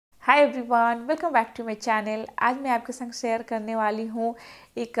Hi everyone, welcome back to my channel. आज मैं आपके संग शेयर करने वाली हूँ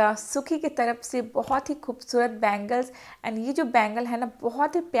एक सुखी की तरफ से बहुत ही खूबसूरत बैंगल्स। एंड ये जो बैंगल है ना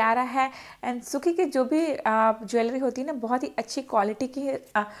बहुत ही प्यारा है। एंड सुखी की जो भी ज्वेलरी होती है ना बहुत ही अच्छी क्वालिटी की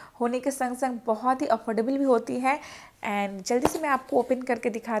होने के संग संग बहुत ही अफोर्डेबल भी होती है। एंड जल्दी से मैं आपको ओपन करके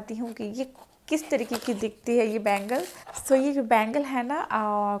दिखाती हूँ कि ये किस तरीके की दिखती है ये बैंगल। सो ये जो बैंगल है ना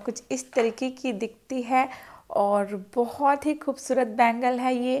कुछ इस तरीके की दिखती है और बहुत ही खूबसूरत बैंगल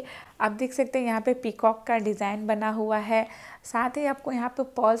है ये। आप देख सकते हैं यहाँ पे पीकॉक का डिज़ाइन बना हुआ है, साथ ही आपको यहाँ पे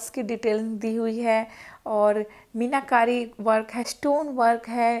पर्ल्स की डिटेलिंग दी हुई है और मीनाकारी वर्क है, स्टोन वर्क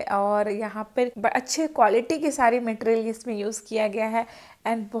है और यहाँ पर अच्छे क्वालिटी की सारी मटेरियल इसमें यूज़ किया गया है।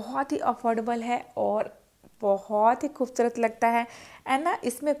 एंड बहुत ही अफोर्डेबल है और बहुत ही खूबसूरत लगता है। एंड ना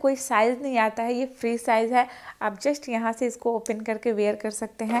इसमें कोई साइज़ नहीं आता है, ये फ्री साइज़ है। आप जस्ट यहाँ से इसको ओपन करके वेयर कर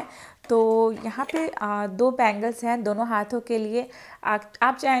सकते हैं। तो यहाँ पे दो बैंगल्स हैं दोनों हाथों के लिए।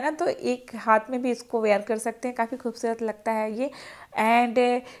 आप चाहें ना तो एक हाथ में भी इसको वेयर कर सकते हैं, काफ़ी खूबसूरत लगता है ये। एंड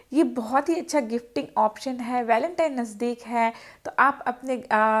ये बहुत ही अच्छा गिफ्टिंग ऑप्शन है। वैलेंटाइन नज़दीक है तो आप अपने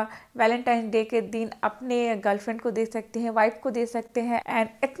वैलेंटाइन डे के दिन अपने गर्लफ्रेंड को दे सकते हैं, वाइफ को दे सकते हैं। एंड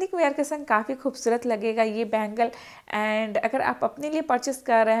एथनिक वेयर के संग काफ़ी खूबसूरत लगेगा ये बैंगल। एंड अगर आप अपने लिए परचेस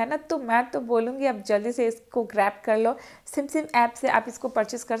कर रहे हैं ना तो मैं तो बोलूँगी आप जल्दी से इसको ग्रैब कर लो। सिम ऐप से आप इसको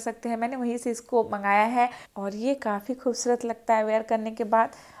परचेस कर सकते हैं, मैंने वहीं से इसको मंगाया है और ये काफ़ी खूबसूरत लगता है वेयर करने के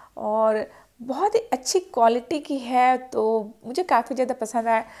बाद और बहुत ही अच्छी क्वालिटी की है। तो मुझे काफ़ी ज़्यादा पसंद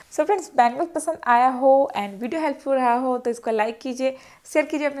आया। सो फ्रेंड्स, बैंगल पसंद आया हो एंड वीडियो हेल्पफुल रहा हो तो इसको लाइक कीजिए, शेयर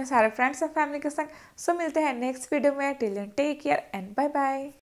कीजिए अपने सारे फ्रेंड्स एंड फैमिली के संग। सो मिलते हैं नेक्स्ट वीडियो में। Till then take care and bye bye.